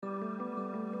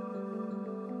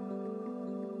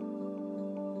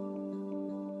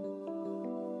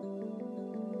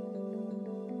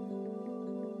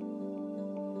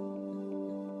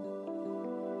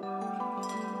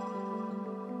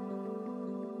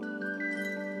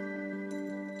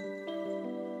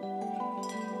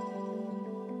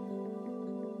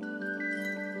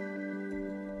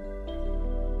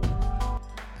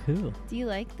Cool. Do you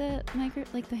like the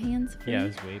the hands free? Yeah, it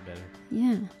was way better.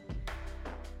 Yeah.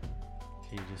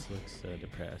 She just looks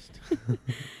depressed.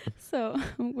 So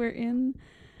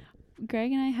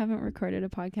Greg and I haven't recorded a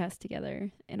podcast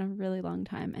together in a really long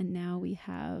time, and now we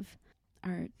have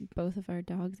both of our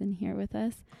dogs in here with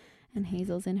us, and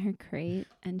Hazel's in her crate,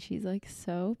 and she's like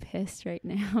so pissed right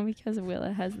now because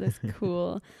Willa has this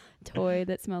cool toy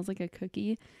that smells like a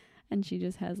cookie, and she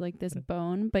just has like this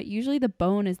bone, but usually the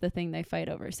bone is the thing they fight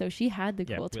over. So she had the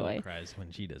cool Willa toy. cries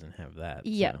when she doesn't have that.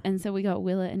 Yeah, so. and so we got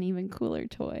Willa an even cooler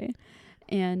toy,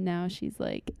 and now she's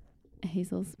like,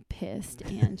 Hazel's pissed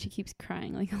and she keeps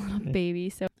crying like a little baby.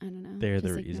 So I don't know. They're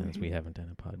the reasons we haven't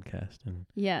done a podcast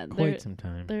in quite some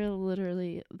time. They're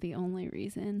literally the only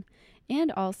reason.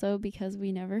 And also because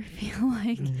we never feel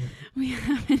like we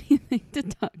have anything to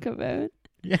talk about.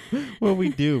 Yeah. Well, we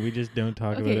do. We just don't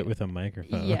talk about it with a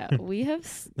microphone. Yeah, we have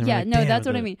like, no, that's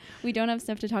what I mean. We don't have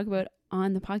stuff to talk about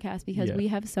on the podcast because we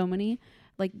have so many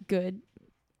like good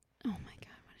oh my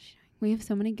god, what is she doing? We have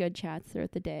so many good chats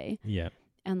throughout the day. Yeah.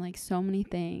 And like so many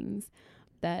things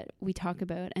that we talk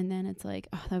about, and then it's like,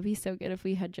 oh, that'd be so good if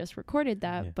we had just recorded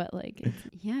that. Yeah. But like,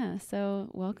 so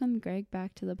welcome Greg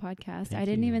back to the podcast. Thank I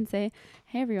didn't you. even say,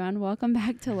 hey everyone, welcome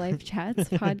back to Life Chats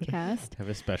podcast. Have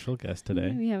a special guest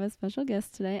today. We have a special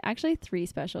guest today, actually 3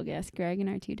 special guests, Greg and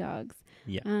our 2 dogs.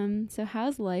 Yeah. So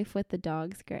how's life with the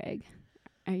dogs, Greg?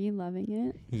 Are you loving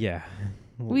it? Yeah.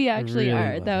 We actually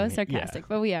really are. That was loving it. sarcastic,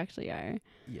 but we actually are.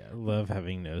 Yeah. Love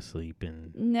having no sleep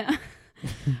and No.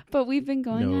 But we've been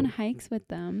going No. on hikes with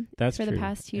them that's for true. the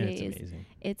past 2 And days. It's amazing.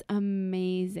 It's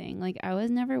amazing. Like I was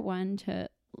never one to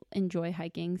enjoy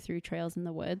hiking through trails in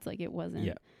the woods. Like it wasn't.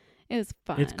 Yeah. It was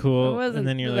fun. It's cool. It wasn't And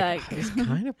then you're like, that it's good.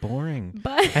 kind of boring.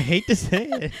 But I hate to say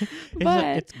it.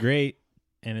 But- It's great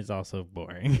and it's also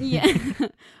boring. yeah.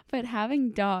 But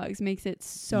having dogs makes it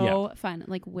so fun.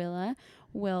 Like Willa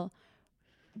will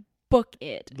book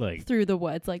it Like through the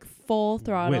woods, like full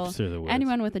throttle. whips through the woods.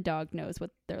 Anyone with a dog knows what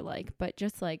they're like, but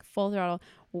just like full throttle,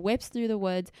 whips through the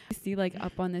woods. You see like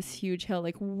up on this huge hill,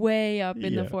 like way up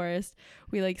in the forest,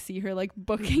 we like see her like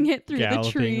booking it through the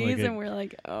Galloping trees, like and we're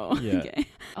like, oh, Yeah. okay.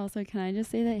 Also, can I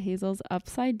just say that Hazel's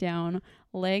upside down,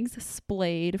 legs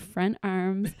splayed, front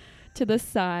arms to the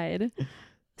side,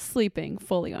 sleeping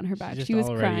fully on her back. just She was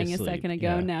already crying asleep, a second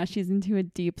ago. yeah. Now she's into a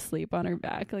deep sleep on her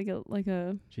back, like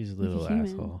a She's a little human.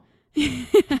 asshole.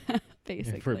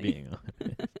 basically. If we're being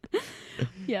honest.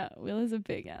 Yeah, Will is a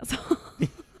big asshole.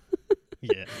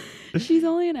 Yeah. She's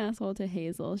only an asshole to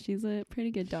Hazel. She's a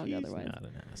pretty good dog She's otherwise. not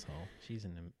an asshole.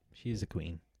 She's a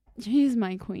queen. She's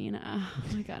my queen. Oh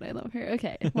my god, I love her.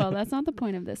 Okay, well, that's not the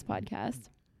point of this podcast.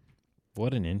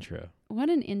 What an intro. What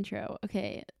an intro.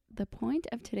 Okay, the point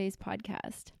of today's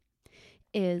podcast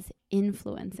is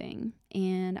influencing,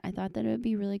 and I thought that it would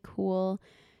be really cool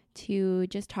to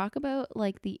just talk about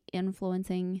like the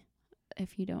influencing,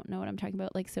 if you don't know what I'm talking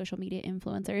about, like social media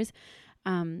influencers.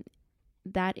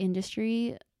 That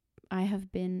industry, I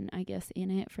have been, I guess,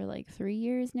 in it for like 3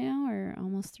 years now, or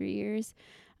almost 3 years.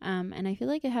 And I feel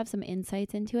like I have some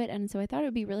insights into it. And so I thought it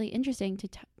would be really interesting to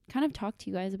kind of talk to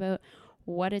you guys about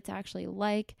what it's actually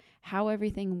like, how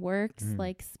everything works,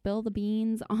 like spill the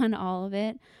beans on all of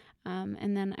it.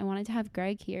 And then I wanted to have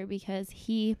Greg here because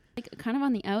he, like, kind of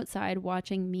on the outside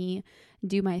watching me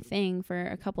do my thing for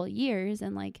a couple of years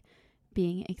and like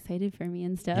being excited for me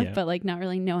and stuff, but like not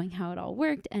really knowing how it all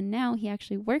worked. And now he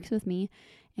actually works with me.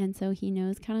 And so he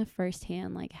knows kind of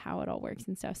firsthand like how it all works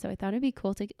and stuff. So I thought it'd be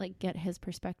cool to like get his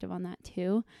perspective on that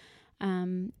too.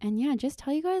 And yeah, just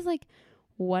tell you guys like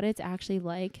what it's actually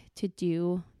like to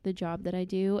do the job that I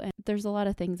do. And there's a lot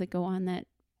of things that go on that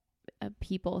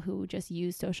people who just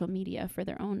use social media for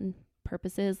their own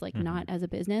purposes, like not as a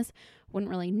business, wouldn't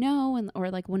really know, or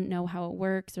like wouldn't know how it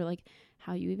works, or like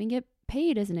how you even get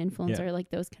paid as an influencer, like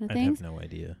those kind of things. I have no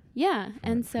idea. Yeah.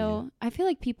 And so I feel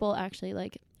like people actually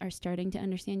like are starting to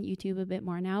understand YouTube a bit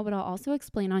more now, but I'll also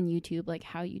explain on YouTube like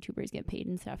how YouTubers get paid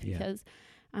and stuff, because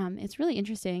it's really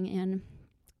interesting. And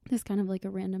this is kind of like a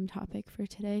random topic for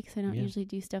today because I don't usually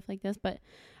do stuff like this, but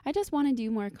I just want to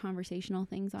do more conversational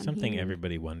things on something here.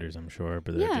 everybody wonders, I'm sure,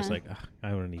 but they're just like,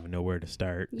 I don't even know where to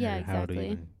start. Yeah, or how to exactly.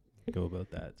 even go about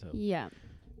that. So Yeah.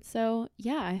 So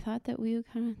yeah, I thought that we would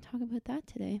kind of talk about that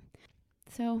today.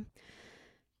 So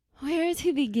where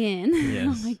to begin? Yes.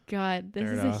 Oh my God, this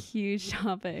Start is a off. huge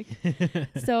topic.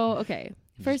 So, okay,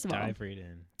 first of all, dive right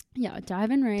in. Yeah,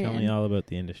 diving right Tell in. me all about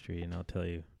the industry, and I'll tell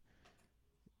you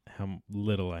how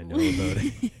little I know about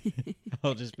it.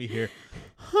 I'll just be here.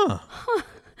 Huh.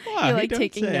 Wow, you're like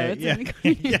taking notes. Yeah,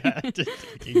 yeah, just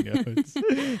taking notes.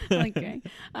 Okay.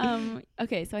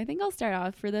 Okay, so I think I'll start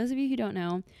off. For those of you who don't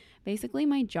know, basically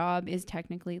my job is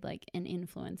technically like an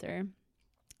influencer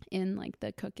in like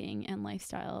the cooking and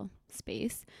lifestyle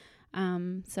space.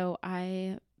 So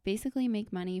I basically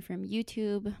make money from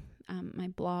YouTube, my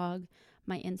blog,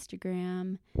 my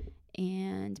Instagram,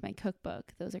 and my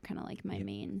cookbook. Those are kind of like my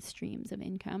main streams of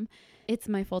income. It's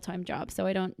my full-time job, so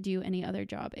I don't do any other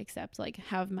job except like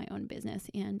have my own business,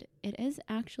 and it is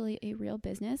actually a real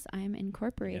business. I am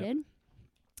incorporated.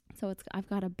 So I've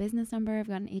got a business number, I've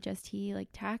got an HST like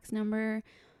tax number.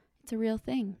 It's a real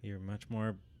thing. You're much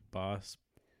more boss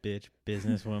bitch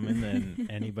businesswoman than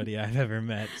anybody I've ever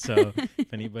met. So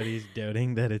if anybody's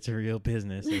doubting that it's a real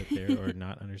business out there or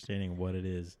not understanding what it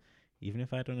is, even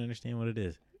if I don't understand what it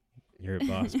is, you're a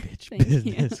boss bitch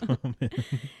businesswoman.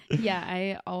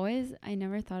 Yeah, I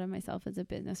never thought of myself as a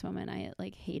businesswoman. I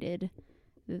like hated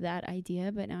that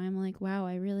idea, but now I'm like, wow,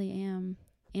 I really am.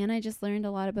 And I just learned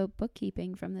a lot about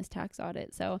bookkeeping from this tax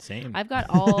audit. So Same. I've got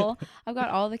all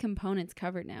the components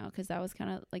covered now, because that was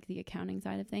kind of like the accounting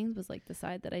side of things, was like the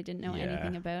side that I didn't know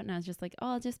anything about. And I was just like, oh,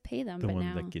 I'll just pay them. The but one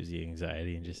now that gives you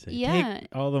anxiety and just say, take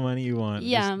all the money you want.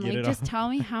 Yeah, I'm like, just tell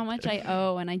me how much I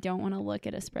owe, and I don't want to look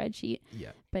at a spreadsheet.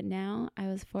 Yeah. But now I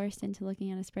was forced into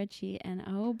looking at a spreadsheet, and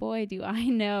oh boy, do I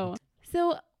know.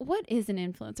 So what is an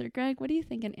influencer, Greg? What do you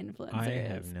think an influencer is?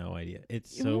 I have no idea.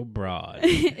 It's so broad.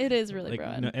 It is really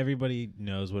broad. No, everybody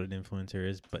knows what an influencer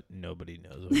is, but nobody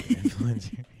knows what an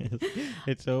influencer is.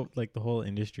 It's so like the whole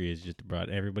industry is just broad.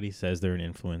 Everybody says they're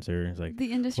an influencer. It's like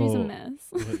the industry's a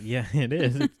mess. Yeah, it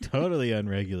is. It's totally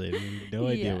unregulated. You have no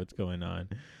idea what's going on.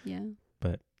 Yeah.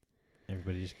 But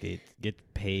everybody just gets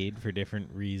paid for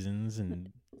different reasons,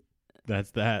 and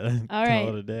that's that. All right.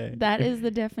 Call it a day. That is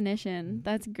the definition.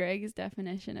 That's Greg's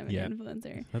definition of an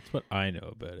influencer. That's what I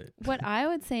know about it. What I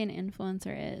would say an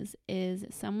influencer is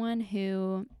someone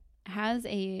who has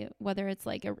whether it's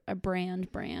like a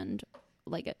brand,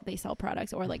 like they sell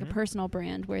products, or like a personal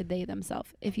brand where they themselves,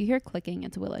 if you hear clicking,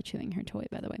 it's Willa chewing her toy,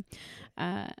 by the way,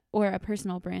 or a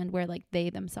personal brand where like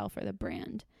they themselves are the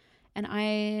brand. And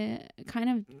I kind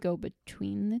of go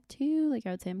between the two. Like I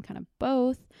would say I'm kind of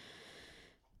both.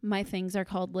 My things are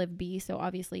called Live Be, so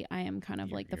obviously I am kind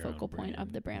of like the focal point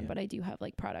of the brand, but I do have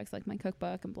like products like my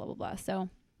cookbook and blah, blah, blah. So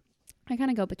I kind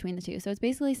of go between the two. So it's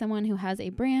basically someone who has a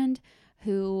brand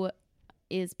who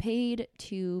is paid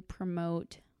to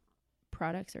promote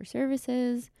products or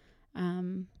services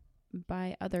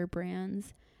by other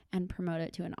brands and promote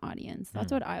it to an audience.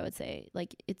 That's what I would say.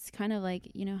 Like, it's kind of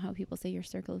like, you know how people say your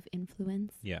circle of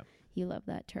influence? Yeah. You love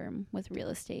that term with real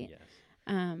estate. Yes.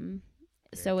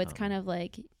 So it's kind of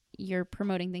like you're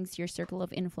promoting things to your circle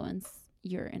of influence.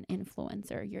 You're an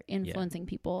influencer. You're influencing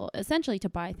people essentially to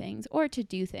buy things or to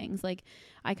do things. Like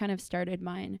I kind of started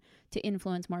mine to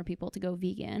influence more people to go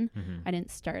vegan. I didn't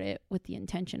start it with the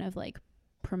intention of like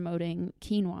promoting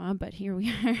quinoa, but here we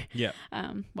are. Yeah.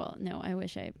 Well, no, I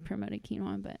wish I promoted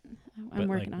quinoa, but I'm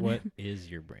working on it. What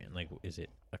is your brand? Like, is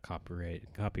it a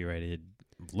copyrighted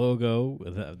logo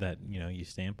that you know you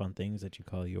stamp on things that you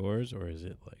call yours, or is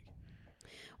it like?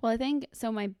 Well, I think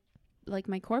so. My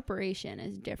corporation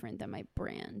is different than my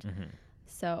brand.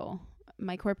 So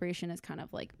my corporation is kind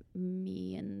of like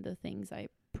me and the things I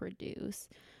produce.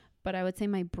 But I would say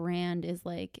my brand is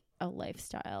like a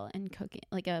lifestyle and cooking,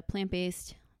 like a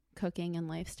plant-based cooking and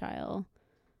lifestyle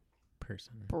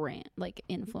person brand, like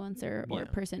influencer or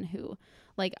person who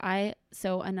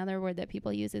so another word that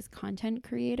people use is content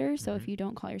creator. So if you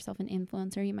don't call yourself an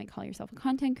influencer, you might call yourself a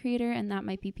content creator, and that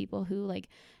might be people who like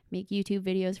make YouTube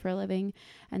videos for a living.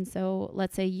 And so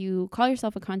let's say you call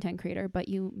yourself a content creator, but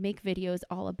you make videos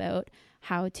all about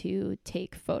how to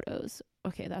take photos.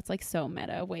 Okay, that's like so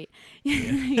meta. Wait.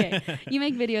 Okay. You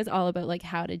make videos all about like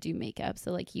how to do makeup.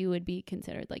 So like you would be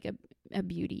considered like a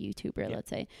beauty YouTuber, let's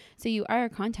say. So you are a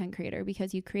content creator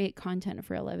because you create content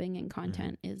for a living, and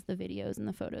content is the videos and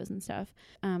the photos and stuff.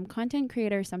 Content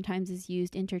creator sometimes is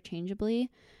used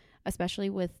interchangeably, especially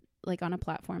with like on a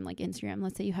platform like Instagram.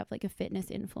 Let's say you have like a fitness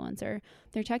influencer.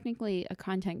 They're technically a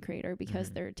content creator because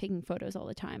they're taking photos all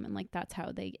the time, and like that's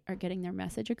how they are getting their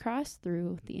message across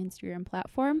through the Instagram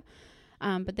platform.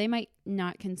 But they might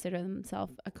not consider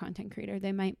themselves a content creator.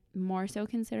 They might more so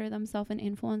consider themselves an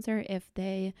influencer if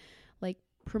they like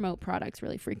promote products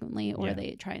really frequently, or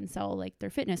they try and sell like their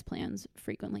fitness plans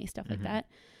frequently, stuff like that.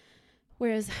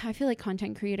 Whereas I feel like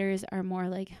content creators are more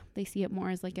like, they see it more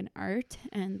as like an art,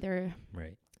 and their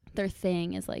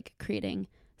thing is like creating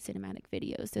cinematic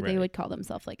videos. So they would call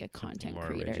themselves like a content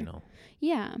creator. Original.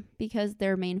 Yeah, because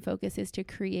their main focus is to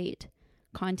create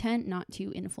content, not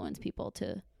to influence people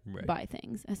to buy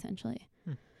things, essentially.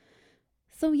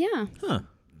 So yeah. Huh.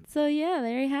 So yeah,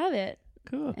 there you have it.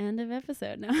 Cool. End of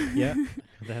episode. No. Yeah,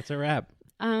 that's a wrap.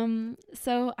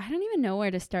 So I don't even know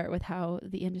where to start with how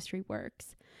the industry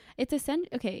works. It's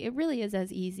okay, it really is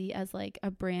as easy as like a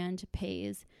brand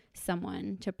pays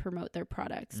someone to promote their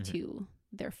products to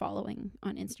their following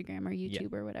on Instagram or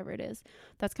YouTube or whatever it is.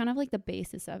 That's kind of like the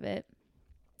basis of it.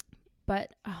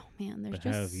 But oh man, there's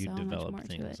how have just you so much more developed to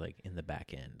things it. like in the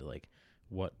back end? Like,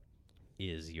 what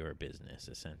is your business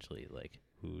essentially? Like,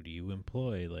 who do you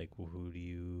employ? Like, who do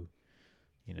you,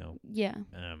 Yeah.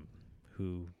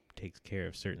 who takes care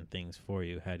of certain things for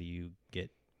you? How do you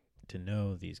get to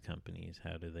know these companies?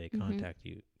 How do they contact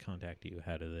you?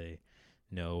 How do they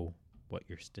know what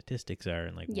your statistics are,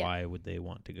 and like why would they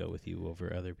want to go with you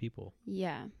over other people?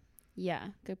 Yeah,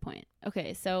 good point.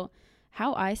 Okay, so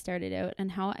how I started out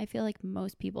and how I feel like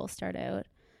most people start out,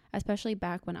 especially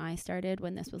back when I started,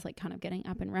 when this was like kind of getting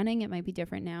up and running, it might be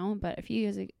different now, but a few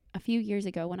years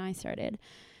ago when I started,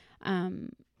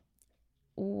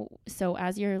 so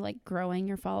as you're like growing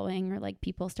your following, or like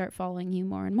people start following you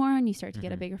more and more and you start to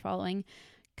get a bigger following,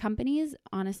 companies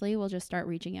honestly will just start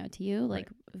reaching out to you like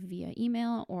via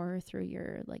email or through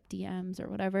your like DMs or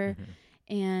whatever.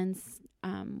 And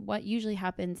what usually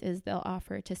happens is they'll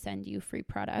offer to send you free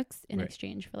products in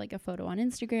exchange for like a photo on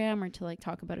Instagram, or to like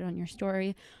talk about it on your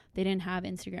story. They didn't have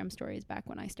Instagram stories back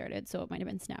when I started, so it might have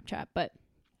been Snapchat, but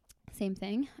same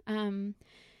thing.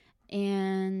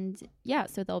 And yeah,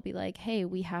 so they'll be like, hey,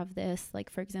 we have this, like,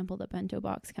 for example, the Bento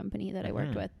Box company that I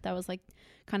worked with, that was like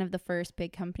kind of the first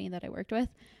big company that I worked with.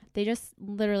 They just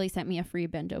literally sent me a free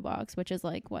bento box, which is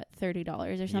like what, $30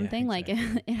 or something. Yeah, exactly.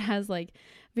 Like it has like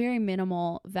very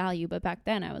minimal value. But back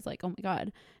then I was like, oh my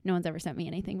God, no one's ever sent me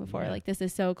anything before. Yeah. Like, this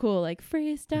is so cool, like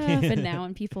free stuff. And now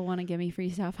when people want to give me free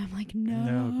stuff, I'm like,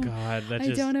 no, God, I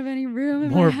don't have any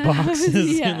room. More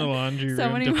boxes in the laundry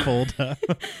room to fold up.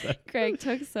 Greg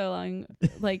took so long.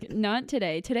 Like, not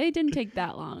today. Today didn't take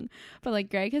that long, but like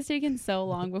Greg has taken so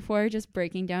long before just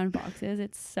breaking down boxes.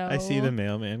 It's so. I see the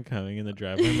mailman coming in the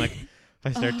driveway. I'm like,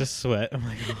 I start to sweat. I'm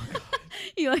like, oh God.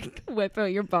 You like whip out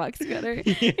your box cutter.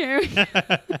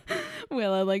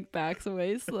 Willa like backs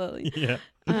away slowly. Yeah.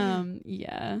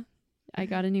 Yeah. I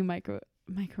got a new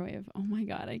microwave. Oh my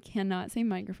God, I cannot say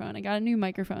microphone. I got a new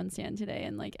microphone stand today,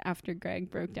 and like after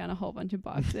Greg broke down a whole bunch of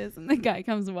boxes, and the guy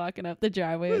comes walking up the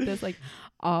driveway with this like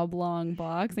oblong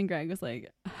box, and Greg was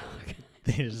like, oh, God.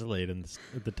 They just laid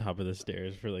at the top of the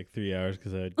stairs for like 3 hours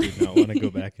because I did not want to go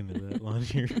back into the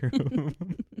laundry room.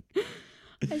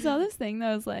 I saw this thing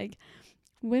that was like,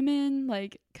 women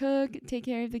like cook, take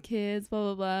care of the kids, blah,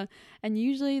 blah, blah. And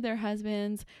usually their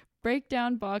husbands break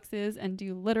down boxes and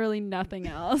do literally nothing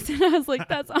else. And I was like,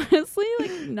 that's honestly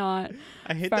like not.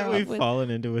 I hate that we've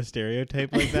fallen into a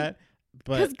stereotype like that.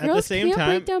 But at the same can't time,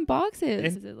 break down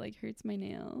boxes. It like hurts my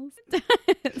nails.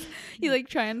 You like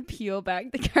try and peel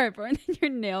back the cardboard, and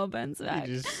your nail bends back.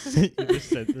 You just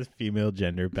sent the female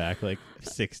gender back like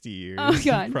 60 years. Oh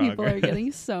God, people are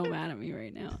getting so mad at me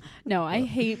right now. No, I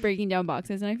hate breaking down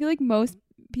boxes, and I feel like most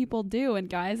people do, and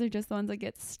guys are just the ones that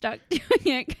get stuck doing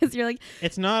it because you're like,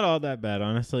 it's not all that bad,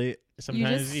 honestly.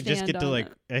 Sometimes you just get to like,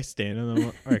 I stand on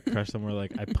them or I crush them, or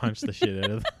like I punch the shit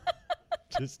out of them.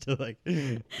 Just to like,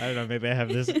 I don't know, maybe I have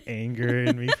this anger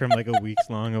in me from like a week's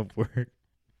long of work.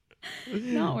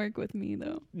 Not work with me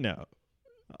though. No.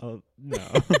 No.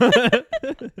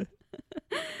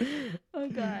 Oh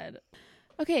God.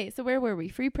 Okay, so where were we?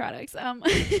 Free products.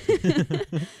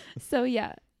 So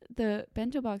yeah, the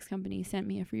Bento Box company sent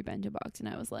me a free bento box, and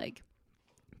I was like,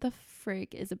 the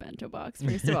frick is a bento box,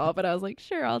 first of all? But I was like,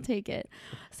 sure, I'll take it.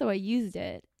 So I used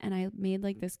it, and I made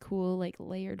like this cool like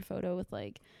layered photo with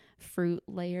like fruit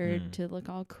layered to look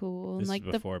all cool. This and like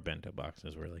is before bento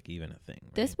boxes were like even a thing,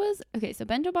 right? This was okay, so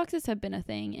bento boxes have been a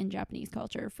thing in Japanese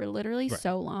culture for literally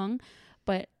so long,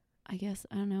 but I guess,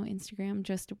 I don't know, Instagram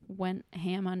just went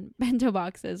ham on bento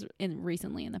boxes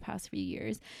recently in the past few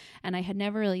years, and I had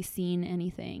never really seen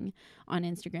anything on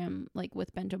Instagram like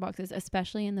with bento boxes,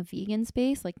 especially in the vegan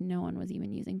space. Like, no one was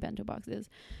even using bento boxes.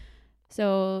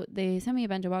 So they sent me a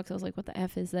bento box. I was like, what the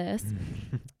F is this?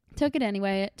 Took it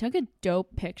anyway. Took a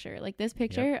dope picture. Like, this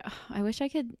picture, I wish I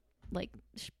could like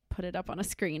put it up on a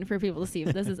screen for people to see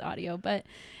if this is audio, but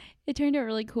it turned out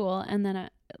really cool. And then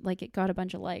it got a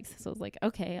bunch of likes. So I was like,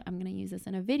 okay, I'm going to use this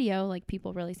in a video. Like,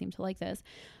 people really seem to like this.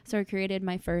 So I created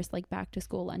my first like back to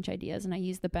school lunch ideas, and I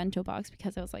used the bento box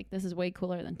because I was like, this is way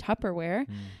cooler than Tupperware.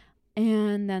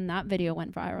 And then that video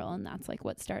went viral, and that's like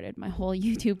what started my whole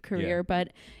YouTube career. But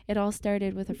it all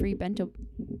started with a free bento.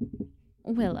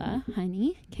 Willa,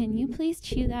 honey, can you please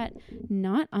chew that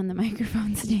not on the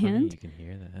microphone stand? You can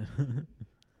hear that.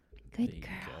 Good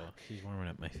girl. She's warming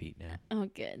up my feet now. Oh,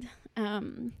 good.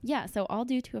 Yeah, so I'll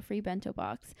do to a free bento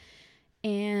box.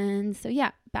 And so,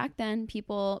 yeah, back then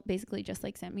people basically just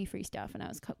like sent me free stuff and I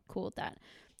was cool with that.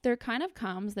 There kind of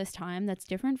comes this time that's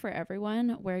different for everyone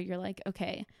where you're like,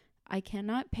 okay, I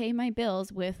cannot pay my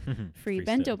bills with free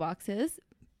bento boxes.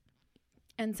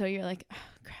 And so you're like, oh,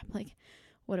 crap, like,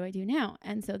 what do I do now?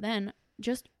 And so then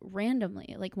just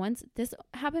randomly, like once this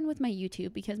happened with my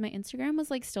YouTube, because my Instagram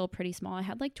was like still pretty small. I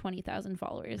had like 20,000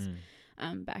 followers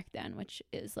back then, which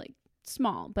is like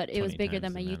small, but it was bigger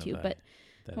than my YouTube. But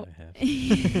I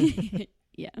have.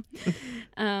 yeah.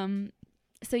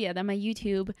 So yeah, then my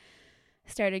YouTube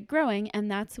started growing, and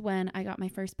that's when I got my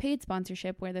first paid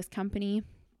sponsorship, where this company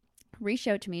reached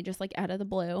out to me just like out of the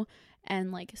blue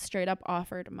and like straight up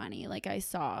offered money. Like I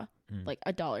saw like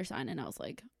a $sign and I was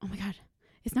like, oh my God,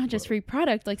 it's not just free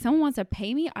product. Like someone wants to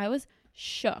pay me. I was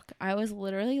shook. I was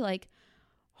literally like,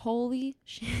 holy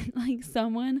shit, like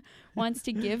someone wants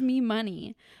to give me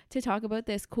money to talk about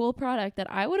this cool product that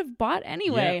I would have bought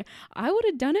anyway. Yeah. I would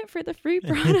have done it for the free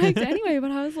product anyway, but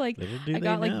I was like, I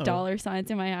got like $signs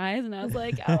in my eyes and I was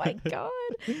like, oh my God.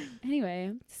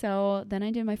 Anyway, so then I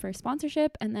did my first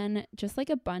sponsorship, and then just like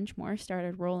a bunch more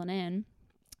started rolling in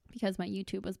because my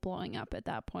YouTube was blowing up at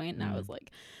that point. And I was like,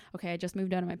 okay, I just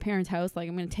moved out of my parents' house. Like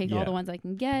I'm going to take all the ones I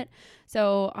can get.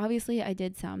 So obviously I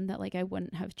did some that like I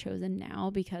wouldn't have chosen now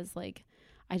because like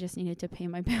I just needed to pay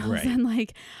my bills and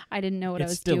like I didn't know what I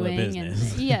was doing. And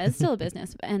yeah, it's still a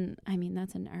business. And I mean,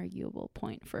 that's an arguable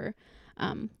point for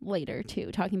later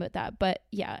too, talking about that. But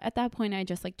yeah, at that point I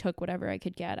just like took whatever I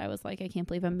could get. I was like, I can't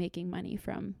believe I'm making money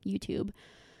from YouTube.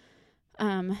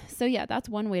 So yeah, that's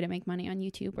one way to make money on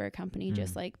YouTube, where a company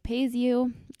just like pays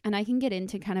you. And I can get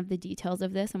into kind of the details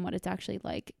of this and what it's actually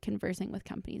like conversing with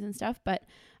companies and stuff. But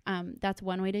that's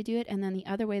one way to do it. And then the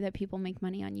other way that people make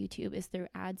money on YouTube is through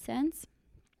AdSense.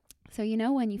 So, you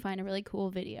know, when you find a really cool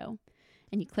video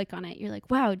and you click on it, you're like,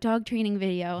 wow, dog training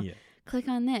video. Yeah. Click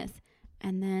on this.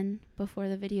 And then before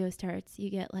the video starts, you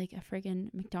get like a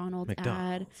friggin' McDonald's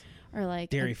ad, or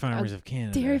like Dairy Farmers of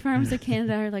Canada. Dairy Farmers of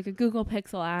Canada, or like a Google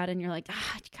Pixel ad, and you're like,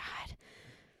 ah, God.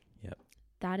 Yep.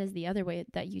 That is the other way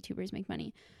that YouTubers make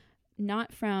money.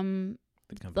 Not from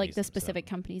like the specific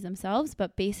companies themselves,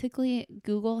 but basically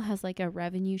Google has like a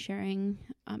revenue sharing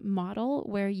model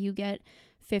where you get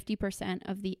 50%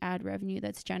 of the ad revenue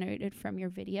that's generated from your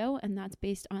video, and that's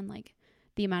based on like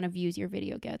the amount of views your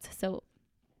video gets. So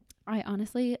I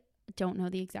honestly don't know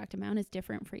the exact amount. It's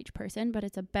different for each person, but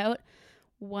it's about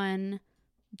 $1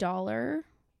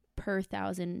 per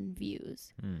 1,000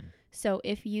 views. So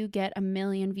if you get 1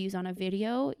 million views on a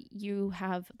video, you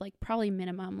have like probably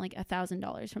minimum like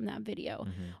 $1,000 from that video,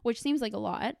 which seems like a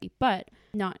lot, but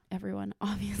not everyone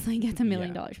obviously gets $1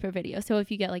 million per video. So if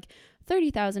you get like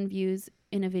 30,000 views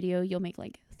in a video, you'll make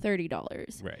like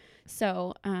 $30. Right.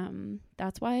 So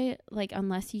that's why, like,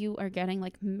 unless you are getting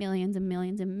like millions and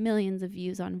millions and millions of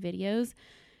views on videos,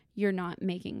 you're not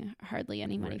making hardly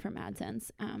any money from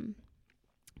AdSense.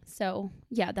 So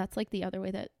yeah, that's like the other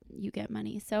way that you get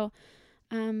money. So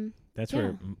that's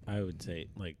where I would say,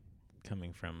 like,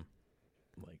 coming from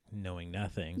like knowing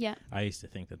nothing, I used to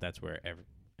think that that's where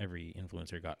every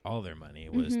influencer got all their money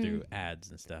was through ads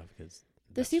and stuff, because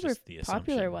the super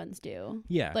popular ones do.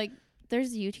 Yeah. Like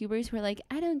there's YouTubers who are like,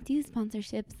 I don't do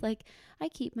sponsorships. Like I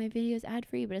keep my videos ad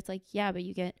free, but it's like, yeah, but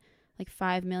you get like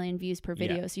 5 million views per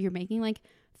video. Yeah. So you're making like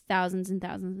thousands and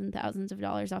thousands and thousands of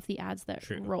dollars off the ads that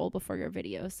roll before your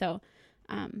video. So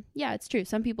yeah, it's true.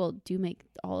 Some people do make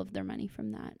all of their money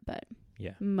from that, but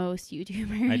most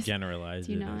YouTubers, I generalized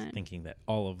it as thinking that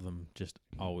all of them just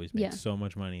always make so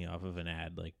much money off of an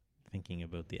ad. Like thinking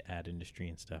about the ad industry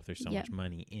and stuff, there's so much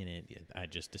money in it. I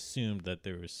just assumed that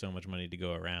there was so much money to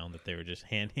go around that they were just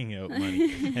handing out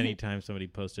money anytime somebody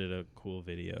posted a cool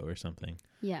video or something.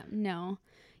 Yeah, no,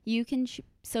 you can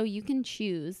you can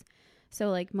choose. So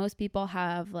like most people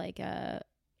have like a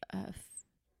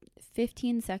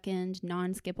 15-second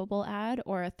non-skippable ad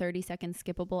or a 30-second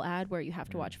skippable ad where you have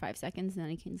to watch 5 seconds and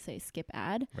then you can say skip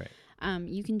ad. Right.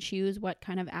 You can choose what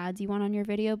kind of ads you want on your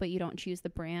video, but you don't choose the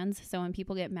brands. So when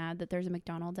people get mad that there's a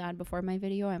McDonald's ad before my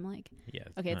video, I'm like,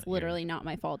 okay, it's literally not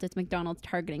my fault. It's McDonald's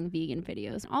targeting vegan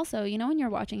videos. Also, you know, when you're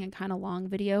watching a kind of long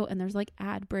video and there's like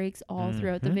ad breaks all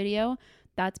throughout the video,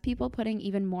 that's people putting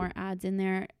even more ads in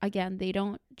there. Again, they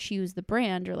don't choose the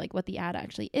brand or like what the ad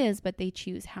actually is, but they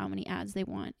choose how many ads they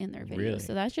want in their video. Really?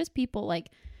 So that's just people like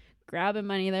grabbing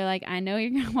money. They're like, I know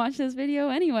you're going to watch this video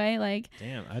anyway. Like,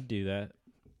 damn, I'd do that.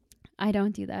 I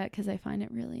don't do that because I find it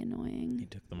really You annoying.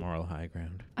 took the moral high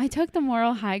ground. I took the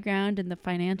moral high ground and the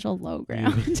financial low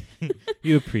ground.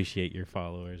 You appreciate your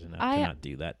followers enough I- to not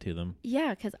do that to them.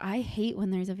 Yeah, because I hate when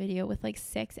there's a video with like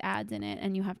 6 ads in it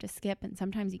and you have to skip, and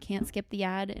sometimes you can't skip the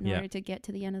ad in Yeah. order to get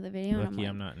to the end of the video. and Lucky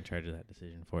I'm I'm not in charge of that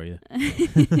decision for you.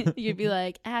 like, you'd be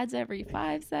like ads every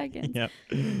 5 seconds. Yep.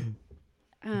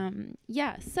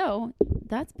 Yeah, so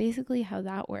that's basically how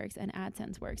that works and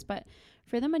AdSense works. But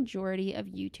for the majority of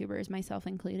YouTubers, myself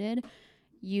included,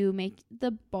 you make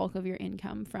the bulk of your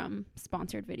income from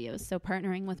sponsored videos. So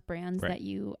partnering with brands Right. that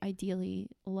you ideally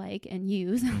like and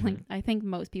use. Like Mhm. I think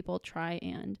most people try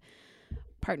and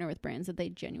partner with brands that they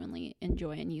genuinely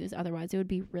enjoy and use. Otherwise, it would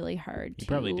be really hard You to.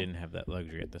 probably didn't have that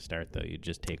luxury at the start, though. You'd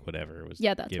just take whatever was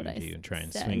Yeah, that's given what I to you and try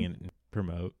and said. swing it and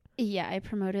promote. Yeah, I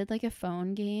promoted like a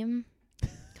phone game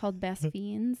called Best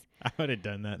Fiends. I would have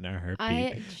done that in a heartbeat.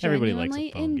 I Everybody likes a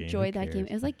genuinely phone game. Who enjoyed that game. cares?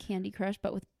 It was like Candy Crush,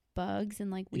 but with bugs and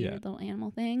like weird Yeah. little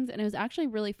animal things. And it was actually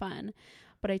really fun.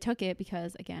 But I took it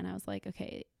because, again, I was like,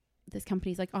 okay, this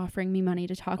company's like offering me money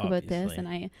to talk about this, Obviously. and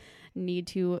I need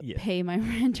to Yeah. pay my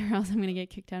rent or else I'm going to get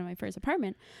kicked out of my first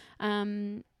apartment.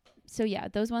 So yeah,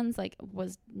 those ones like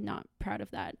was not proud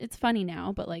of that. It's funny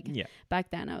now, but like Yeah.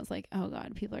 back then I was like, oh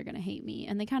God, people are going to hate me.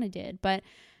 And they kind of did. But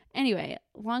anyway,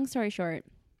 long story short,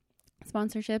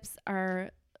 sponsorships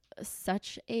are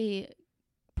such a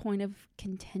point of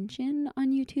contention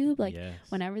on YouTube. Like yes.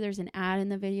 whenever there's an ad in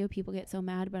the video, people get so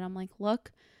mad, but I'm like,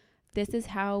 look, this is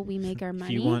how we make our If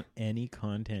money. you want any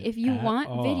content, If you at want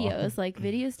all, videos, like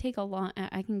videos take a long,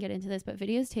 I can get into this, but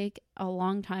videos take a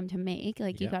long time to make.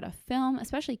 Like you Yep. got to film,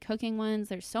 especially cooking ones.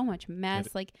 There's so much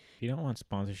mess. Like if you don't want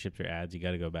sponsorships or ads, you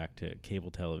got to go back to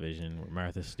cable television where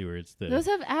Martha Stewart's the. those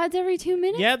have ads every 2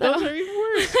 minutes. yeah, those though. are even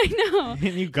worse. I know.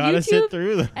 And you got to YouTube- sit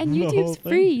through them. And the whole YouTube's thing.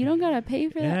 free. You don't gotta pay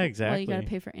for that. Yeah, Well, exactly. you gotta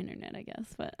pay for internet, I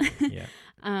guess. But Yeah.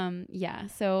 yeah.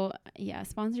 So yeah,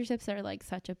 sponsorships are like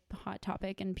such a hot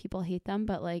topic, and people hate them.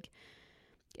 But like,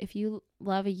 if you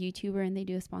love a YouTuber and they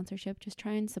do a sponsorship, just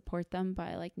try and support them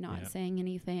by like not Yeah. saying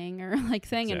anything or like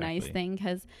saying a nice Exactly. thing.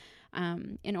 Because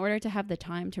in order to have the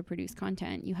time to produce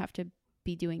content, you have to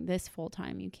be doing this full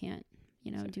time. You can't,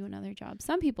 do another job.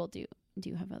 Some people do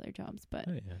have other jobs, but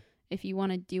Oh, yeah. if you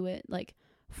want to do it like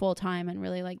full time and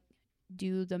really like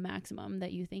do the maximum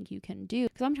that you think you can do,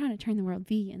 because I'm trying to turn the world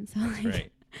vegan, so like,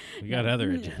 Right. We got other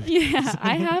agendas. yeah,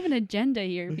 I have an agenda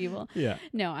here, people. Yeah.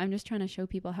 No, I'm just trying to show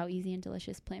people how easy and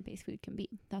delicious plant-based food can be.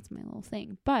 That's my little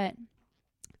thing. But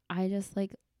I just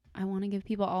like, I want to give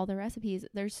people all the recipes.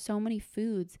 There's so many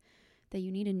foods that you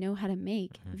need to know how to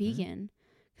make vegan,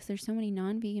 because there's so many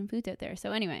non-vegan foods out there.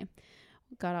 So anyway,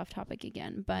 got off topic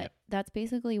again, but Yep. that's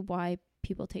basically why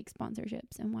people take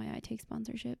sponsorships and why I take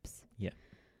sponsorships. Yeah.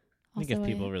 I think if Also,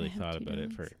 people I really have thought 2 about it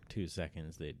dogs. for 2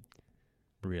 seconds, they'd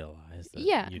realize that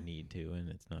Yeah. you need to, and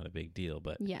it's not a big deal,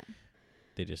 but Yeah.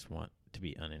 they just want to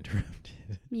be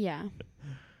uninterrupted. Yeah.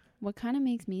 What kind of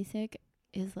makes me sick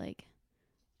is like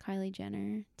Kylie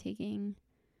Jenner taking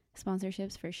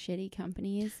sponsorships for shitty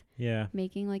companies, Yeah.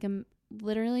 making like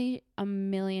literally $1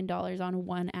 million on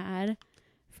one ad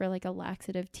for like a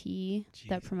laxative tea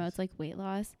that Jesus. promotes like weight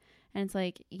loss. And it's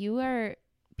like,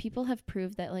 people have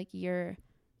proved that like you're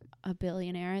a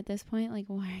billionaire at this point. Like,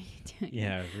 why are you doing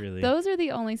Yeah, really. Those are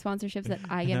the only sponsorships that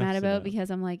I get mad Enough's about, enough.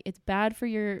 because I'm like, it's bad for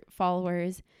your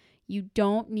followers. You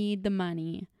don't need the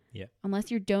money. Yeah. Unless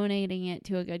you're donating it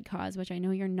to a good cause, which I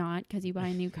know you're not, because you buy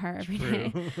a new car every day.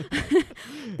 True.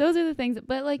 Those are the things.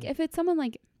 But like, if it's someone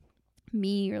like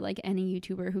me or like any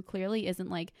YouTuber who clearly isn't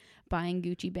like buying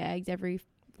Gucci bags every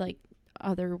like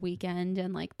other weekend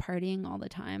and like partying all the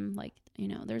time, like,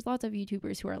 there's lots of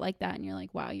YouTubers who are like that, and you're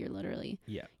like, wow, you're literally,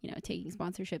 Yeah. taking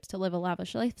sponsorships to live a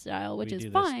lavish lifestyle, which We is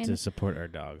do fine. this to support our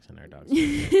dogs and our dogs.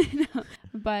 No.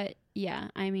 But yeah,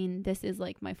 I mean, this is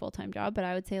like my full-time job, but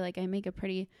I would say like I make a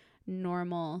pretty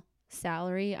normal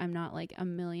salary. I'm not like a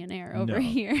millionaire over No.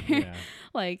 here. Yeah.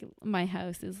 Like my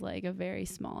house is like a very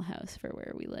small house for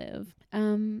where we live.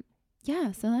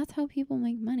 Yeah, so that's how people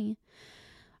make money.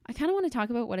 I kind of want to talk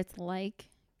about what it's like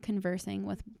conversing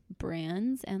with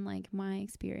brands and like my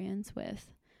experience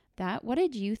with that. What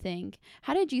did you think?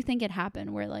 How did you think it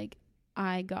happened where like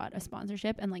I got a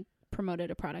sponsorship and like promoted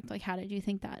a product? Like, how did you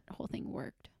think that whole thing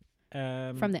worked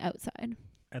from the outside?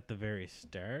 At the very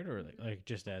start, or like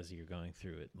just as you're going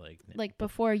through it, Like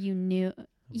before you knew?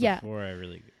 Yeah. Before I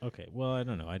really okay. Well, I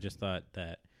don't know. I just thought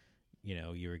that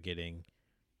you were getting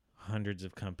hundreds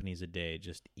of companies a day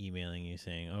just emailing you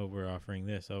saying, "Oh, we're offering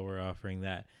this. Oh, we're offering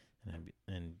that,"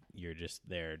 and you're just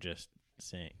there, just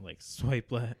saying like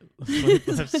swipe left, swipe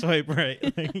left, swipe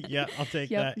right. Like, yeah, I'll take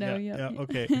Yep, that. no, yeah, yep. yeah,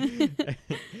 okay.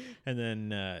 And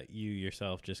then you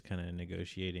yourself just kind of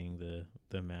negotiating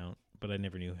the amount, but I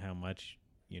never knew how much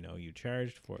you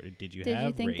charged for it. Did you Did have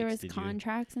you think rates? there was Did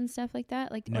contracts and stuff like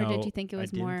that? Like, No, or did you think it was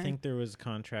I didn't more? think there was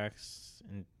contracts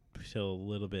until a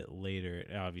little bit later.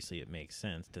 Obviously, it makes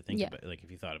sense to think Yeah. about. Like,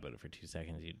 if you thought about it for 2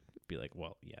 seconds, you'd be like,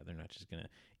 "Well, yeah, they're not just gonna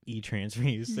e-transfer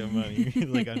you some money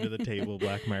like under the table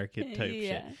black market type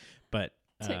shit." But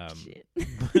Type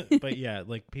shit. but yeah,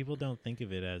 like people don't think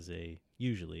of it as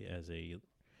usually as a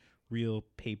real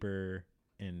paper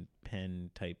and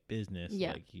pen type business.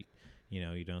 Yeah. Like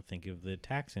you don't think of the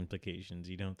tax implications.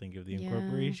 You don't think of the Yeah.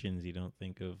 incorporations. You don't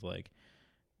think of like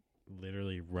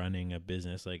literally running a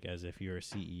business like as if you're a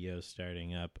CEO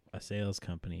starting up a sales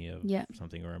company of Yeah.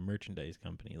 something or a merchandise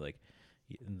company. Like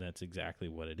that's exactly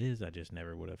what it is. I just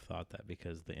never would have thought that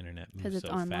because the internet 'Cause moves it's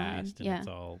so online, fast and yeah. it's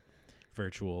all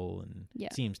virtual and Yeah.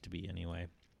 seems to be anyway.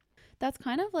 That's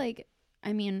kind of like,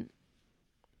 I mean,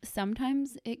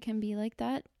 sometimes it can be like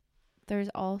that. There's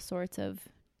all sorts of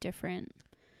different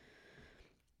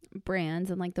brands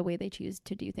and like the way they choose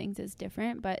to do things is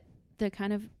different. But the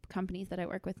kind of companies that I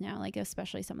work with now, like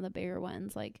especially some of the bigger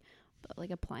ones, like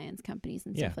appliance companies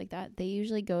and stuff Yeah. like that, they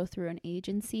usually go through an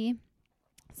agency.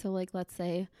 So like, let's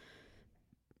say,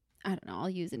 I don't know, I'll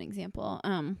use an example,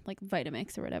 like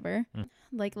Vitamix or whatever.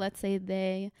 Like, let's say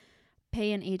they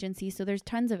pay an agency. So there's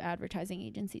tons of advertising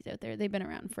agencies out there. They've been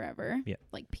around forever, Yeah.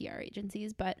 like PR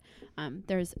agencies, but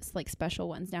there's like special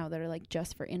ones now that are like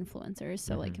just for influencers.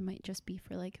 So like it might just be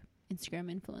for like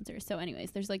Instagram influencers. So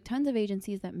anyways, there's like tons of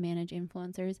agencies that manage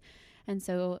influencers. And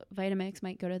so Vitamix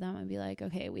might go to them and be like,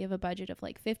 okay, we have a budget of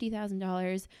like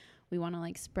 $50,000. We want to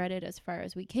like spread it as far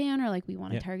as we can, or like we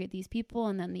want to target these people.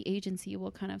 And then the agency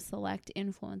will kind of select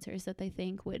influencers that they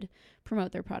think would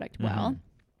promote their product well. And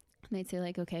they'd say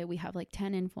like, okay, we have like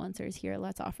 10 influencers here.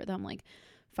 Let's offer them like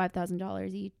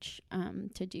 $5,000 each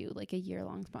to do like a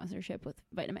year-long sponsorship with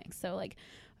Vitamix. So like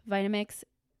Vitamix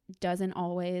doesn't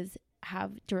always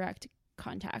have direct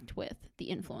contact with the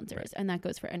influencers, Right. and that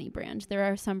goes for any brand. There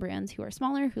are some brands who are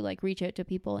smaller who like reach out to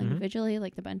people individually,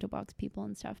 like the Bento Box people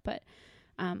and stuff, but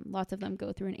lots of them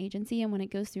go through an agency. And when it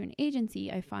goes through an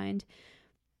agency, I find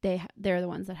they're the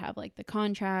ones that have like the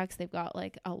contracts. They've got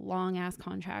like a long ass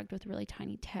contract with really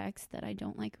tiny text that I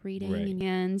don't like reading. Right.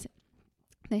 And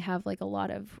they have like a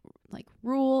lot of like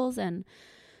rules and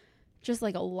just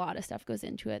like a lot of stuff goes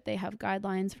into it. They have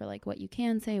guidelines for like what you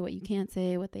can say, what you can't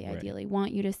say, what they Right. ideally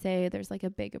want you to say. There's like a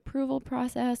big approval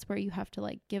process where you have to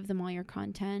like give them all your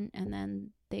content, and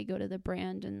then they go to the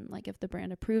brand, and like if the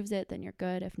brand approves it, then you're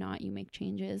good. If not, you make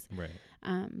changes. Right.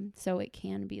 So it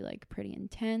can be like pretty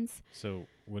intense. So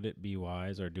would it be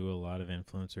wise, or do a lot of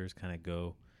influencers kind of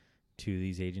go to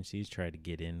these agencies, try to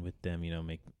get in with them,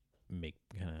 make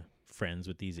kind of friends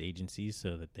with these agencies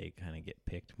so that they kind of get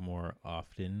picked more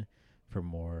often for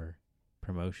more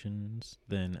promotions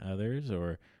than others?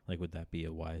 Or like, would that be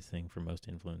a wise thing for most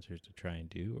influencers to try and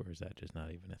do? Or is that just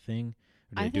not even a thing?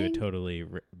 Or do I they do it think- totally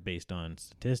based on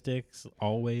statistics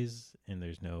always, and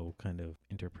there's no kind of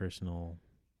interpersonal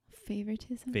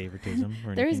Favoritism. favoritism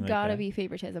or There's anything like gotta that? be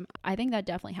favoritism. I think that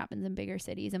definitely happens in bigger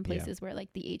cities and Yeah. places where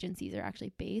like the agencies are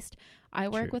actually based. I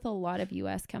work True. with a lot of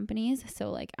US companies,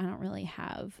 so like I don't really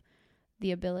have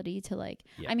the ability to like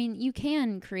Yeah. I mean, you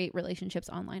can create relationships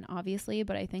online obviously,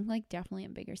 but I think like definitely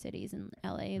in bigger cities in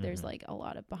LA there's Mhm. like a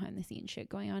lot of behind the scenes shit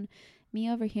going on. Me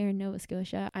over here in Nova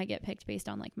Scotia, I get picked based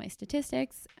on like my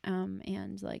statistics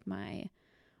and like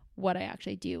what I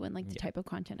actually do and like the Yeah. type of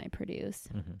content I produce,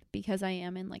 Mhm. because I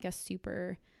am in like a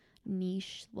super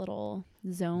niche little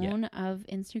zone of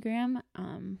Instagram.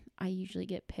 I usually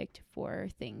get picked for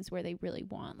things where they really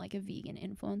want like a vegan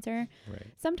influencer. Right.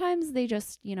 Sometimes they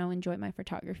just, enjoy my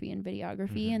photography and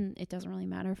videography Mhm. and it doesn't really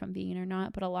matter if I'm vegan or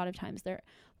not, but a lot of times they're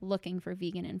looking for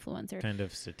vegan influencers. What kind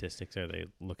of statistics are they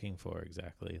looking for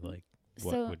exactly? Like,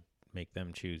 what So- would make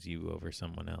them choose you over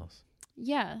someone else?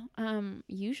 Yeah.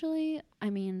 Usually, I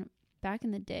mean, back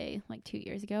in the day, like 2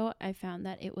 years ago, I found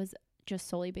that it was just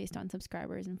solely based on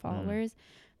subscribers and followers.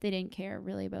 They didn't care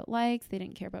really about likes. They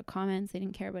didn't care about comments. They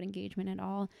didn't care about engagement at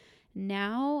all.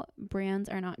 Now, brands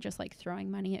are not just like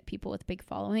throwing money at people with big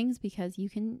followings, because you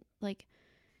can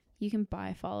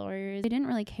buy followers. They didn't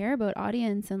really care about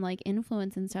audience and like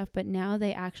influence and stuff, but now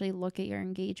they actually look at your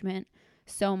engagement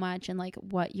so much and like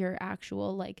what your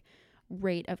actual like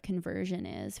rate of conversion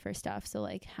is for stuff. So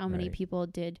like how many Right. people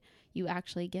did you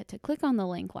actually get to click on the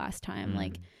link last time?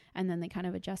 Like, Mm. and then they kind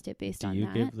of adjust it based Do on you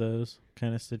that. give those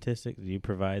kind of statistics? Do you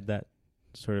provide that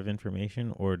sort of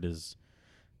information, or does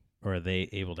or are they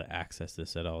able to access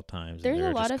this at all times? There's and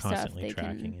they're a lot just of stuff constantly they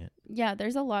tracking can. it. Yeah,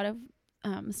 there's a lot of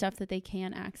stuff that they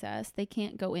can access. They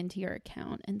can't go into your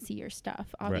account and see your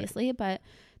stuff, obviously, but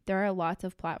there are lots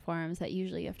of platforms that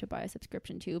usually you have to buy a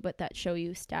subscription to, but that show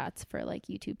you stats for like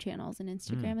YouTube channels and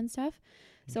Instagram and stuff.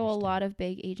 So a lot of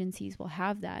big agencies will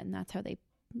have that, and that's how they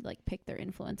like pick their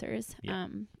influencers. Yeah.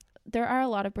 There are a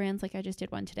lot of brands, like I just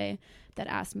did one today, that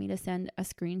asked me to send a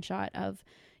screenshot of,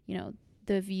 you know,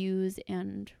 the views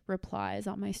and replies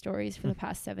on my stories for the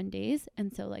past 7 days.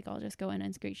 And so like I'll just go in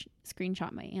and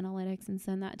screenshot my analytics and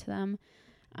send that to them.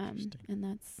 And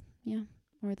that's, yeah.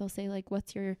 Or they'll say like,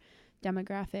 what's your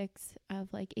demographics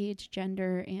of like age,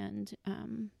 gender, and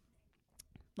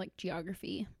like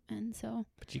geography. And so,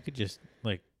 but you could just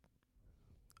like,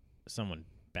 someone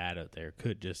bad out there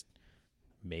could just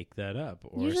make that up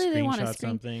or usually they want to screenshot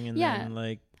something and yeah. then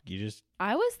like you just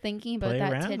I was thinking about play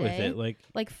that around today, with it,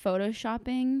 like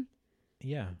photoshopping,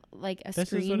 yeah, like a this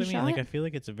screenshot. is what I mean. Like I feel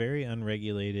like it's a very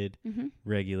unregulated,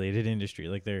 regulated industry.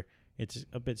 Like it's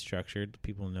a bit structured.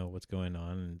 People know what's going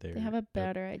on, and they have a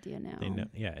better idea now. They know,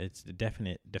 yeah, it's a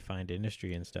definite defined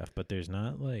industry and stuff. But there's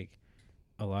not like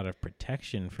a lot of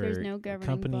protection for there's no governing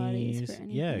companies. bodies for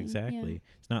anything. Yeah, exactly. Yeah.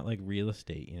 It's not like real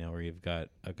estate, you know, where you've got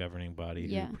a governing body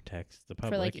who protects the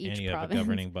public, like each and you have a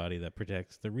governing body that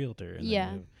protects the realtor. And then you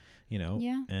have, you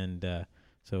know, and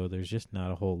so there's just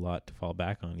not a whole lot to fall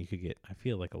back on. You could get, I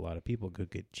feel like a lot of people could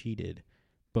get cheated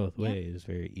both ways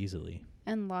very easily.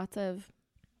 And lots of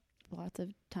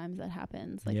times that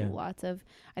happens. Like lots of,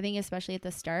 I think especially at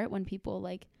the start when people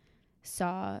like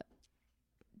saw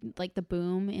like the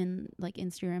boom in like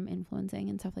Instagram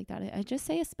influencing and stuff like that. I just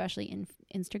say especially in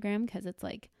Instagram because it's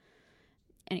like,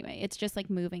 anyway, it's just like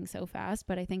moving so fast.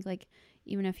 But I think like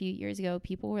even a few years ago,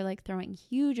 people were like throwing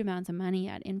huge amounts of money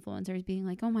at influencers being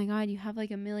like, oh my God, you have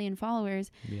like 1 million followers.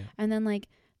 Yeah. And then like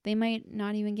they might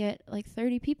not even get like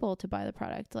 30 people to buy the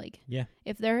product. Like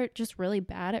if they're just really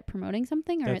bad at promoting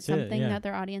something or it's something that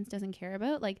their audience doesn't care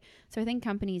about. Like, so I think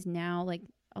companies now, like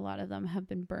a lot of them have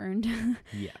been burned.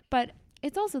 But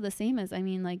it's also the same as, I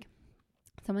mean, like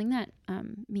something that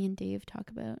me and Dave talk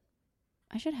about.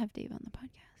 I should have Dave on the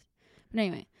podcast. But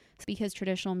anyway, it's because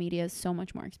traditional media is so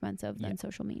much more expensive than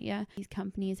social media. These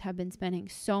companies have been spending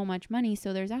so much money.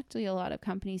 So there's actually a lot of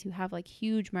companies who have like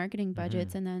huge marketing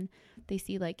budgets and then they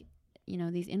see like, you know,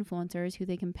 these influencers who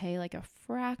they can pay like a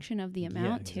fraction of the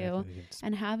amount to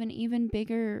and have an even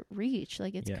bigger reach.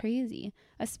 Like it's crazy,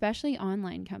 especially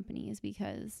online companies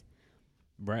because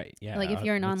right. Yeah. Like if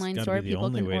you're an online store,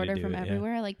 people can order from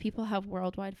everywhere. Like people have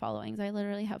worldwide followings. I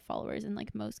literally have followers in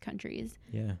like most countries.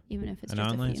 Yeah. Even if it's an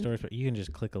just online store, but you can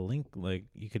just click a link. Like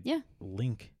you could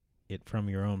link it from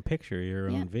your own picture, your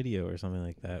own video or something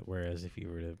like that. Whereas if you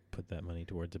were to put that money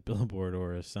towards a billboard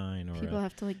or a sign or people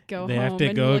have to like go they home have to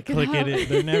and go look click it.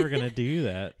 They're never going to do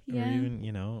that. Or even,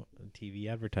 you know, TV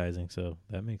advertising. So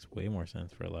that makes way more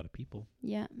sense for a lot of people.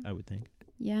 Yeah. I would think.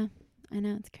 Yeah. I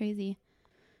know. It's crazy.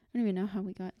 I don't even know how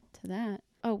we got to that.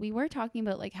 Oh, we were talking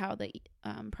about like how the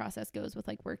process goes with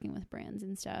like working with brands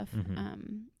and stuff.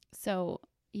 So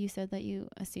you said that you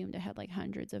assumed I had like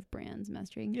hundreds of brands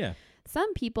messaging. Yeah.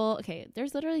 Some people, okay,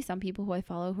 there's literally some people who I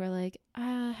follow who are like,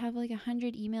 I have like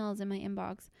 100 emails in my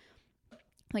inbox,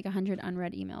 like 100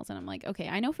 unread emails. And I'm like, okay,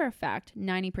 I know for a fact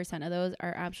 90% of those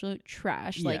are absolute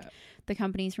trash. Like the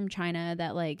companies from China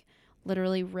that like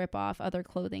literally rip off other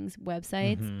clothing's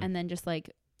websites and then just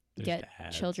like get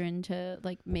children to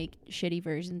like make shitty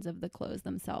versions of the clothes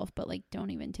themselves, but like don't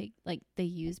even take, like they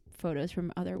use photos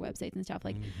from other websites and stuff.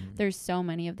 Like there's so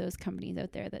many of those companies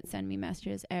out there that send me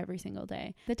messages every single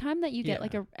day. The time that you get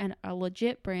like a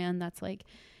legit brand that's like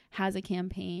has a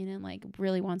campaign and like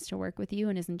really wants to work with you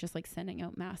and isn't just like sending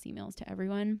out mass emails to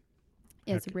everyone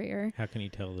is rare. How can you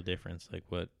tell the difference? Like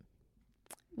what?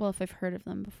 Well, if I've heard of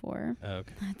them before,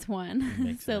 that's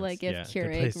one. So sense. Like if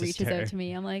Keurig reaches out to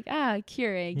me, I'm like,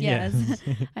 Keurig, yes.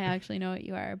 I actually know what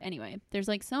you are. Anyway, there's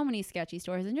like so many sketchy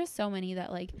stores and just so many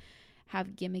that like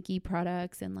have gimmicky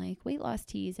products and like weight loss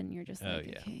teas and you're just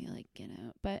like, okay, like get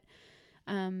out. But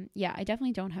I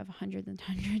definitely don't have hundreds and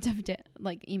hundreds of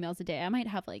like emails a day. I might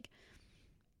have like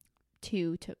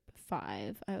 2 to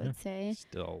 5, I would say.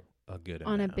 Still a good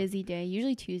on amount. A busy day.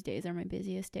 Usually Tuesdays are my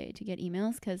busiest day to get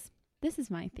emails because this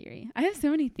is my theory. I have so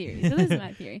many theories. So this is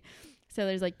my theory. So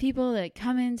there's like people that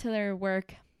come into their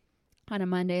work on a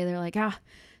Monday. They're like,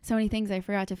 so many things I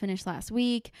forgot to finish last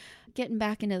week. Getting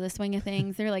back into the swing of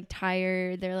things. They're like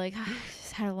tired. They're like,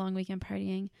 just had a long weekend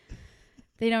partying.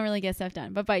 They don't really get stuff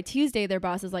done. But by Tuesday, their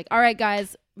boss is like, all right,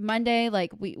 guys, Monday,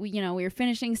 like we were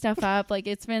finishing stuff up. Like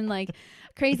it's been like a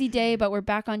crazy day, but we're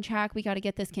back on track. We got to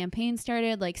get this campaign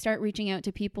started. Like start reaching out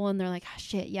to people. And they're like,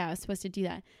 shit, yeah, I was supposed to do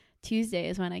that. Tuesday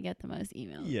is when I get the most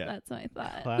emails. Yeah. That's my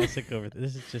thought. Classic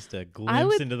This is just a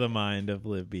glimpse into the mind of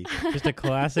Libby. Just a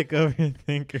classic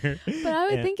overthinker. But I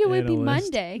would think it would be analyst.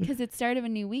 Monday because it's start of a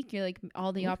new week. You're like,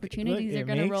 all the opportunities are it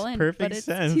going to makes roll in. perfect But it's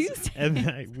sense. Tuesday.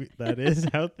 And that is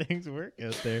how things work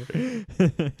out there.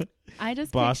 I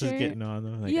just Boss is picture, getting on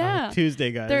them. Like, Yeah. oh,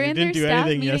 Tuesday, guys. they're We in didn't their do staff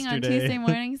anything meeting yesterday. on Tuesday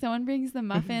morning. Someone brings the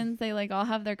muffins. They like all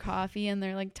have their coffee and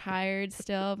they're like tired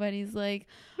still. But he's like,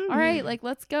 all right, like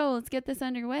let's go. Let's get this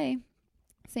underway.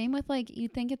 Same with like you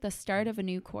think at the start of a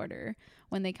new quarter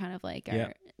when they kind of like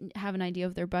have an idea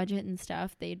of their budget and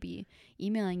stuff, they'd be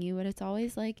emailing you, but it's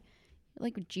always like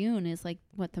June is like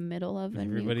what the middle of a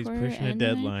Everybody's new quarter. pushing a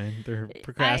deadline. They're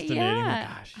procrastinating. yeah. Like,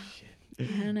 gosh, shit.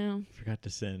 I don't know. Forgot to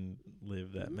send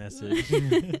Liv that message.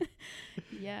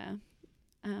 Yeah.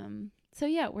 So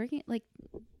yeah, working like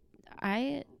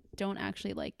I don't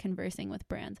actually like conversing with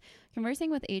brands.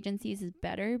 Conversing with agencies is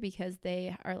better because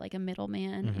they are like a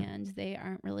middleman and they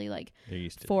aren't really like They're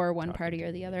used to for one party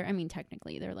or the other. I mean,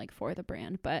 technically they're like for the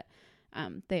brand, but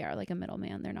they are like a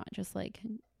middleman. They're not just like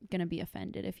gonna be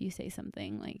offended if you say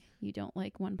something like you don't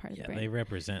like one part of the brand. They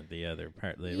represent the other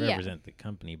part. They represent the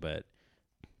company, but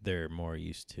they're more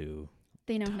used to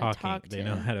they know talking. how to talk They to.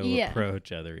 know how to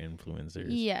approach other influencers.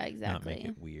 Yeah, exactly. Not make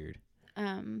it weird.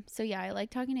 So yeah, I like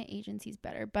talking to agencies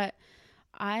better, but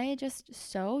I just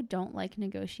don't like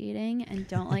negotiating and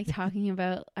don't like talking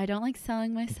about, I don't like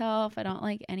selling myself. I don't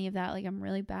like any of that. Like I'm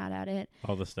really bad at it.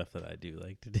 All the stuff that I do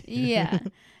like to do. Yeah.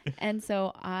 And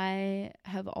so I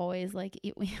have always like,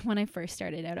 when I first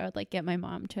started out, I would like get my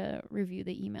mom to review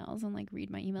the emails and like read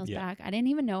my emails back. I didn't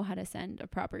even know how to send a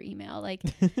proper email. Like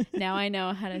now I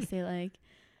know how to say like,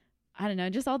 I don't know,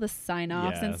 just all the sign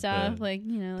offs and stuff. Like,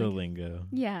 you know, the like, lingo.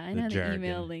 yeah, I know jargon. the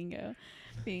email lingo.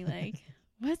 Being like,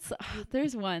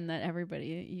 there's one that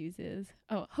everybody uses.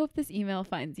 Oh, hope this email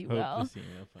finds you well. This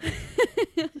email finds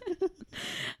you.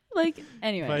 Like,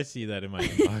 anyway. If I see that in my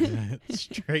inbox,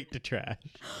 straight to trash.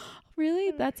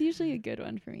 Really? That's usually a good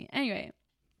one for me. Anyway,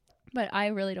 but I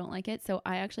really don't like it. So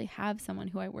I actually have someone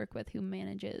who I work with who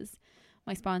manages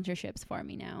my sponsorships for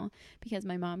me now because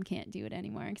my mom can't do it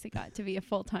anymore because it got to be a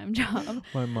full-time job.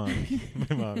 my mom can't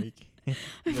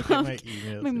look at my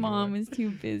emails. My mom is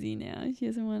too busy now. She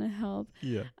doesn't want to help.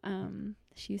 Yeah.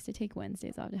 She used to take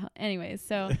Wednesdays off to help. Anyways,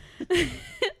 so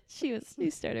she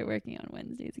started working on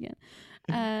Wednesdays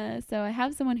again. So I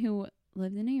have someone who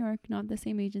lives in New York, not the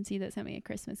same agency that sent me a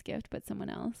Christmas gift, but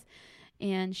someone else.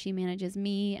 And she manages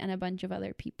me and a bunch of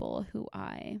other people who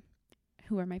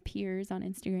are my peers on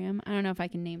Instagram. I don't know if I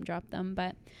can name drop them,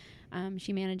 but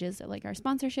she manages like our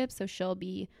sponsorships. So she'll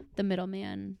be the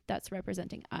middleman that's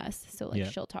representing us. So like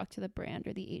she'll talk to the brand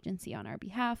or the agency on our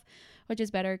behalf, which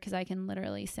is better because I can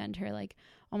literally send her like,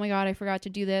 oh my God, I forgot to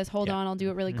do this. Hold on, I'll do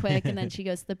it really quick. And then she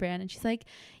goes to the brand and she's like,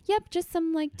 yep, just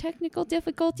some like technical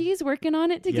difficulties, working on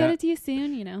it to get it to you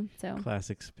soon, you know. So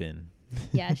classic spin.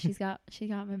 Yeah, she got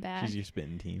my back. She's your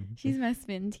spin team. She's my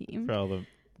spin team. For all the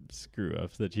screw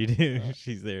ups that you do,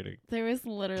 she's there to. There was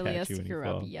literally a screw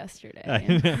up yesterday.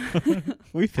 I know.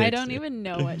 We fixed I don't it. even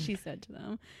know what she said to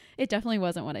them. It definitely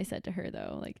wasn't what I said to her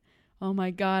though. Like, oh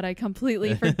my God, I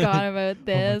completely forgot about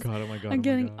this. Oh my God. I'm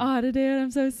getting audited.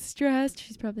 I'm so stressed.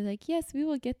 She's probably like, yes, we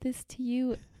will get this to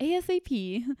you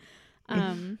ASAP.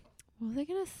 What was I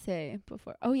going to say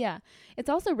before? Oh, yeah. It's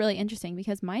also really interesting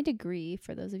because my degree,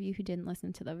 for those of you who didn't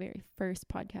listen to the very first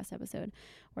podcast episode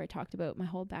where I talked about my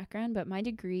whole background, but my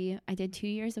degree, I did 2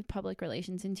 years of public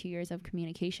relations and 2 years of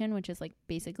communication, which is like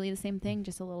basically the same thing,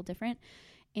 just a little different.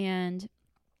 And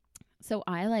so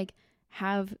I like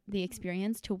have the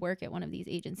experience to work at one of these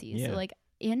agencies. Yeah. So like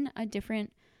in a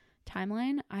different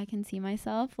timeline, I can see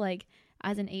myself like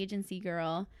as an agency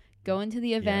girl going to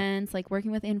the events, like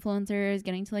working with influencers,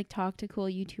 getting to like talk to cool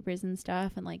YouTubers and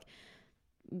stuff and like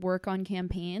work on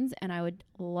campaigns. And I would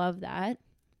love that.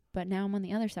 But now I'm on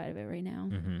the other side of it right now.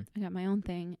 I got my own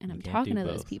thing and I'm talking to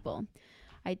those people.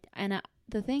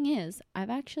 The thing is, I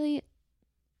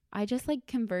just like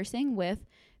conversing with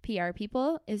PR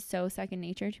people is so second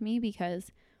nature to me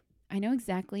because I know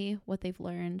exactly what they've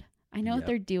learned. I know what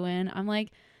they're doing. I'm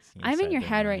like, I'm in your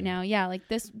head right now. Yeah, like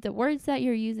the words that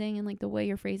you're using and like the way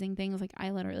you're phrasing things, like I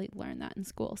literally learned that in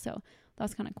school. So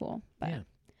that's kind of cool. But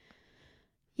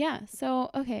yeah. So,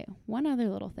 okay. One other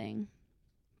little thing.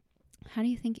 How do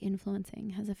you think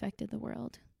influencing has affected the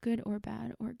world? Good or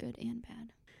bad, or good and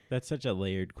bad? That's such a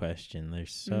layered question.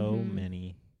 There's so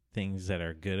many things that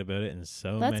are good about it and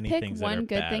so Let's many pick things that are one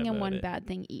good bad thing and about one it. bad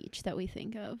thing each that we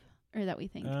think of or that we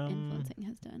think influencing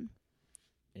has done.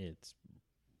 It's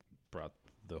brought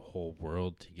the whole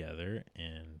world together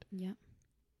and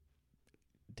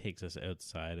takes us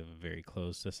outside of a very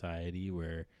closed society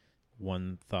where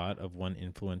one thought of one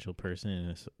influential person in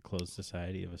a closed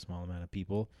society of a small amount of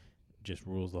people just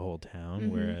rules the whole town,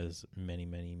 whereas many,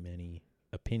 many, many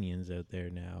opinions out there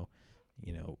now,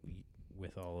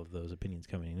 with all of those opinions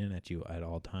coming in at you at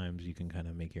all times, you can kind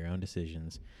of make your own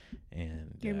decisions,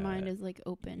 and your mind is like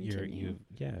open to new.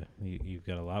 You've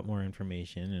got a lot more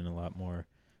information and a lot more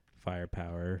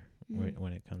firepower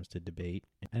when it comes to debate.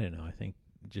 I don't know. I think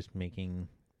just making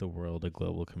the world a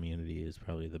global community is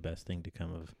probably the best thing to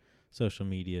come of social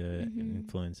media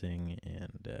influencing,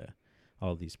 and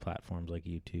all these platforms like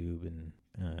YouTube and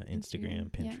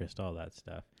Instagram, Pinterest, all that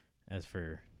stuff. As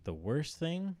for the worst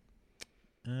thing,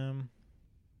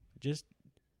 just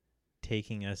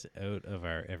taking us out of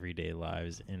our everyday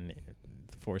lives and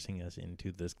forcing us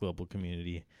into this global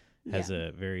community has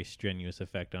a very strenuous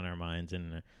effect on our minds,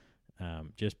 and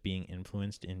just being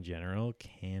influenced in general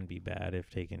can be bad if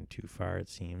taken too far, it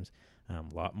seems. A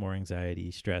lot more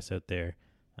anxiety, stress out there.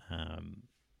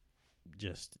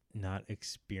 Just not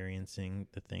experiencing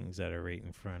the things that are right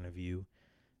in front of you.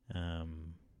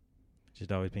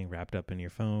 Just always being wrapped up in your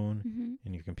phone,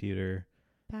 in your computer.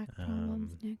 Back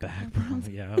problems, back problems,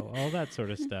 all that sort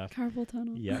of stuff. Carpal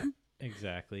tunnel. Yeah,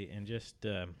 exactly. And just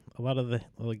a lot of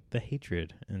the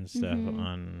hatred and stuff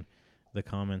on the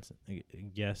comments.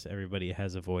 Yes, everybody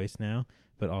has a voice now,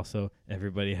 but also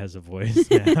everybody has a voice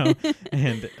now,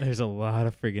 and there's a lot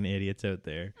of friggin' idiots out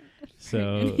there.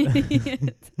 So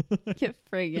You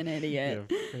friggin' idiot.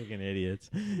 Yeah, friggin' idiots.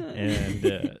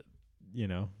 And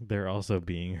they're also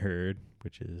being heard,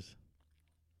 which is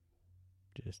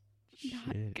just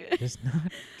not shit. good. Just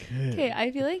not good. Okay,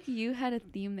 I feel like you had a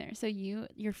theme there. So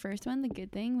your first one, the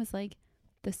good thing, was like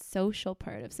the social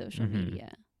part of social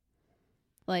media.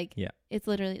 Like, it's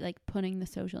literally like putting the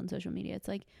social in social media. It's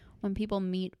like when people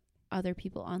meet other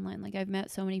people online. Like, I've met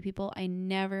so many people I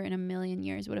never in a million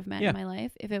years would have met in my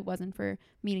life if it wasn't for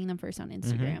meeting them first on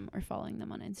Instagram or following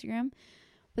them on Instagram.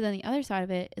 But then the other side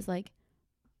of it is like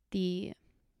the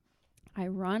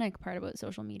ironic part about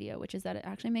social media, which is that it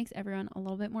actually makes everyone a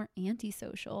little bit more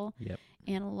antisocial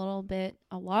and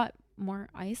a lot more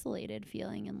isolated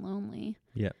feeling and lonely.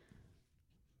 Yep.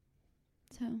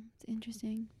 So it's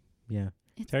interesting. Yeah.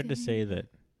 It's hard to say that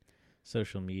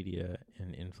social media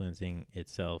and influencing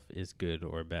itself is good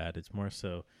or bad. It's more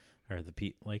so, are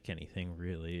the like anything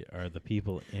really, are the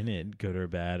people in it good or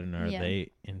bad, and are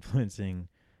they influencing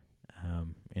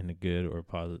in a good or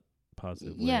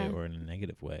positive way or in a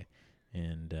negative way?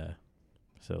 And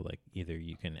so like either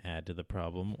you can add to the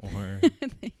problem or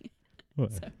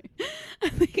what? Sorry. I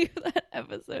think of that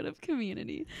episode of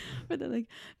Community where they're like,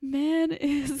 man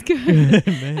is good.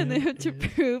 And they have to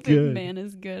prove if man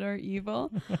is good or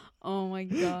evil. Oh my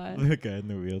God. The guy in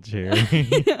the wheelchair.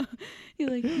 He's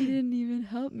like, he didn't even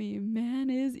help me. Man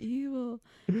is evil.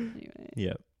 Anyway.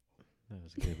 Yep. That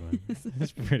was a good one.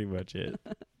 That's pretty much it.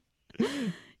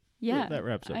 Yeah. That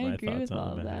wraps up I my agree thoughts with on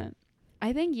all the of matter. that.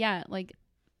 I think, like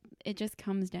it just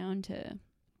comes down to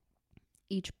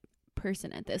each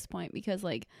person at this point, because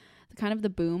like the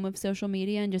boom of social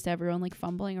media and just everyone like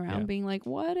fumbling around being like,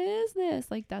 what is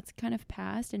this? Like that's kind of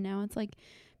past, and now it's like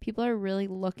people are really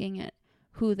looking at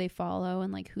who they follow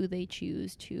and like who they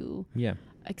choose to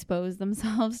expose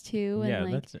themselves to.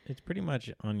 And like, it's pretty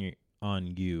much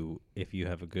on you if you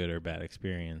have a good or bad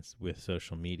experience with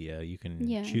social media. You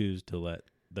can choose to let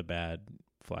the bad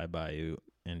fly by you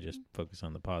and just focus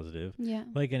on the positive. Yeah.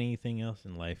 Like anything else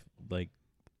in life, like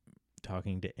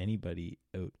talking to anybody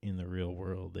out in the real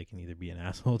world, they can either be an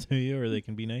asshole to you or they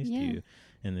can be nice to you.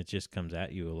 And it just comes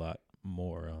at you a lot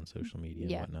more on social media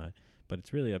and whatnot. But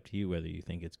it's really up to you whether you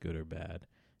think it's good or bad,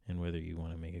 and whether you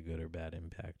want to make a good or bad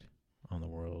impact on the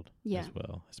world as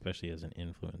well, especially as an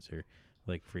influencer.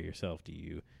 Like for yourself, do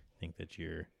you think that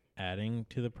you're adding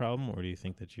to the problem, or do you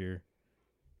think that you're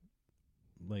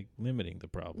like limiting the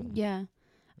problem? Yeah.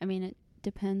 I mean, it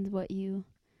depends what you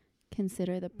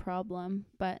consider the problem,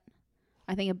 but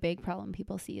I think a big problem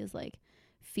people see is like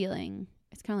feeling,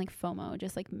 it's kind of like FOMO,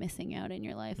 just like missing out in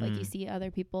your life. Like you see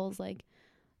other people's like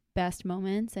best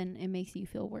moments and it makes you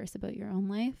feel worse about your own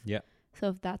life. Yeah. So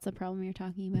if that's the problem you're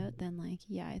talking about, then like,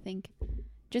 I think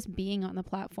just being on the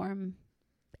platform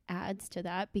adds to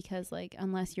that, because like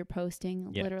unless you're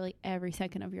posting literally every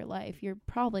second of your life, you're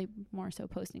probably more so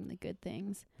posting the good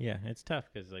things. Yeah, it's tough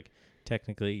because like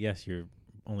technically, yes, you're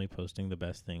only posting the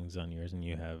best things on yours, and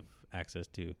you have access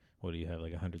to, what do you have,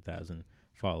 like 100,000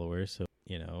 followers, so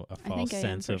you know, a false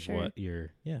sense of what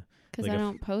you're because like I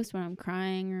don't post when I'm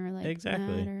crying or like exactly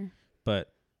mad or...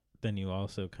 But then you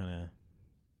also kind of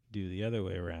do the other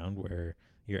way around, where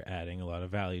you're adding a lot of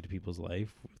value to people's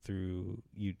life through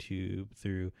YouTube,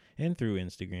 through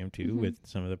Instagram too, with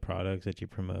some of the products that you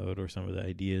promote, or some of the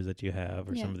ideas that you have,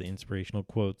 or some of the inspirational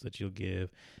quotes that you'll give,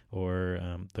 or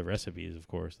the recipes, of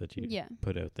course, that you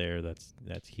put out there.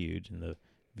 That's huge, and the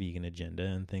vegan agenda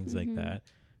and things like that.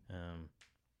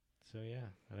 So yeah,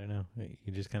 I don't know.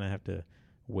 You just kind of have to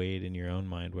weigh it in your own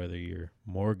mind whether you're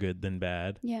more good than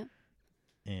bad. Yeah.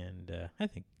 And I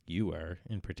think you are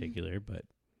in particular, but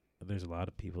there's a lot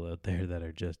of people out there that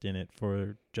are just in it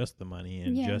for just the money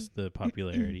and just the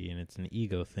popularity, and it's an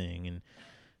ego thing, and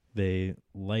they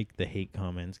like the hate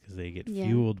comments because they get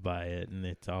fueled by it, and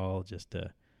it's all just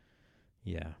a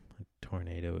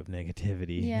tornado of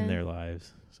negativity in their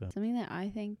lives. So something that I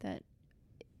think that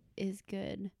is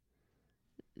good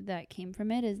that came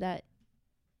from it is that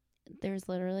there's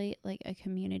literally like a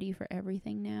community for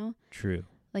everything now. True.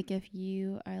 Like if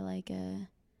you are like a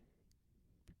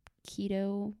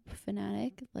keto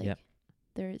fanatic, like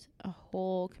there's a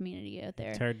whole community out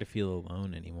there. It's hard to feel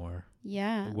alone anymore.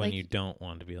 Yeah. When like, you don't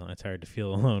want to be alone. It's hard to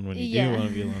feel alone when you do want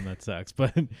to be alone. That sucks.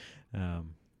 But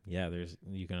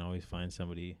you can always find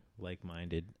somebody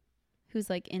like-minded who's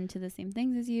like into the same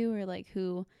things as you, or like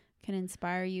who can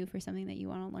inspire you for something that you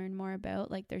want to learn more about.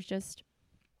 Like there's just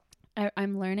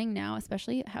I'm learning now,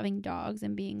 especially having dogs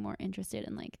and being more interested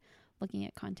in like looking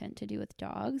at content to do with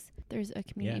dogs. There's a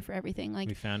community for everything. Like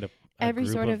we found a every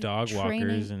group sort of of dog training.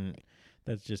 walkers, and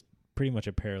that's just pretty much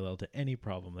a parallel to any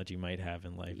problem that you might have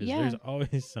in life. There's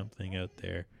always something out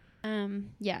there.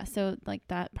 So like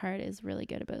that part is really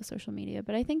good about social media,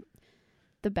 but I think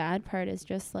the bad part is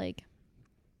just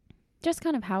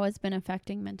kind of how it's been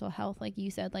affecting mental health. Like you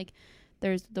said, like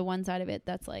there's the one side of it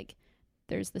that's like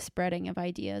there's the spreading of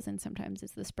ideas, and sometimes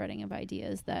it's the spreading of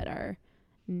ideas that are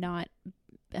not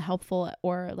helpful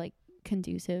or like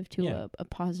conducive to a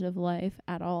positive life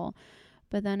at all.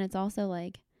 But then it's also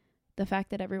like the fact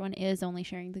that everyone is only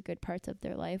sharing the good parts of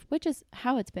their life, which is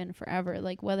how it's been forever.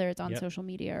 Like whether it's on social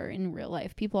media or in real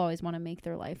life, people always want to make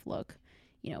their life look,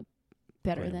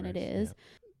 better than it is.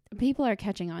 People are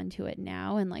catching on to it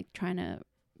now and like trying to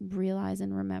realize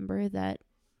and remember that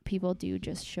people do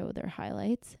just show their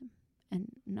highlights and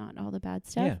not all the bad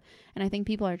stuff. Yeah. And I think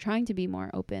people are trying to be more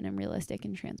open and realistic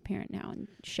and transparent now and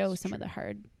show some of the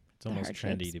hard. It's almost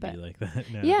trendy to be like that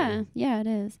now. Yeah, it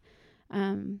is.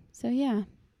 So yeah,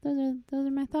 those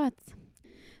are my thoughts.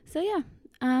 So yeah,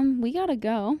 we gotta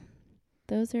go.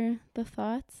 Those are the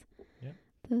thoughts. Yep.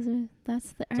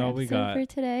 That's our episode for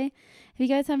today. If you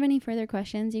guys have any further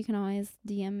questions, you can always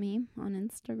DM me on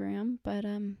Instagram. But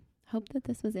hope that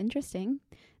this was interesting.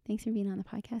 Thanks for being on the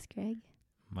podcast, Greg.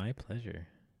 My pleasure.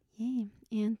 Yay.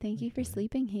 And thank you for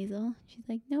sleeping, Hazel. She's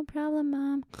like, no problem,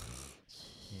 Mom. Oh,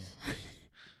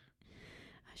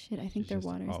 shit, I think their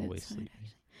water's outside, actually.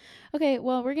 Okay,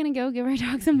 well, we're going to go give our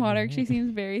dog some water. She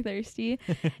seems very thirsty.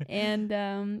 And,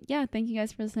 thank you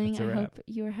guys for listening. I hope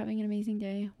you are having an amazing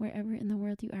day wherever in the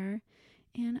world you are.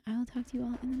 And I will talk to you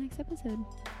all in the next episode.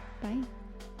 Bye.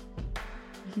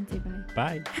 You can say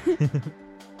bye. Bye.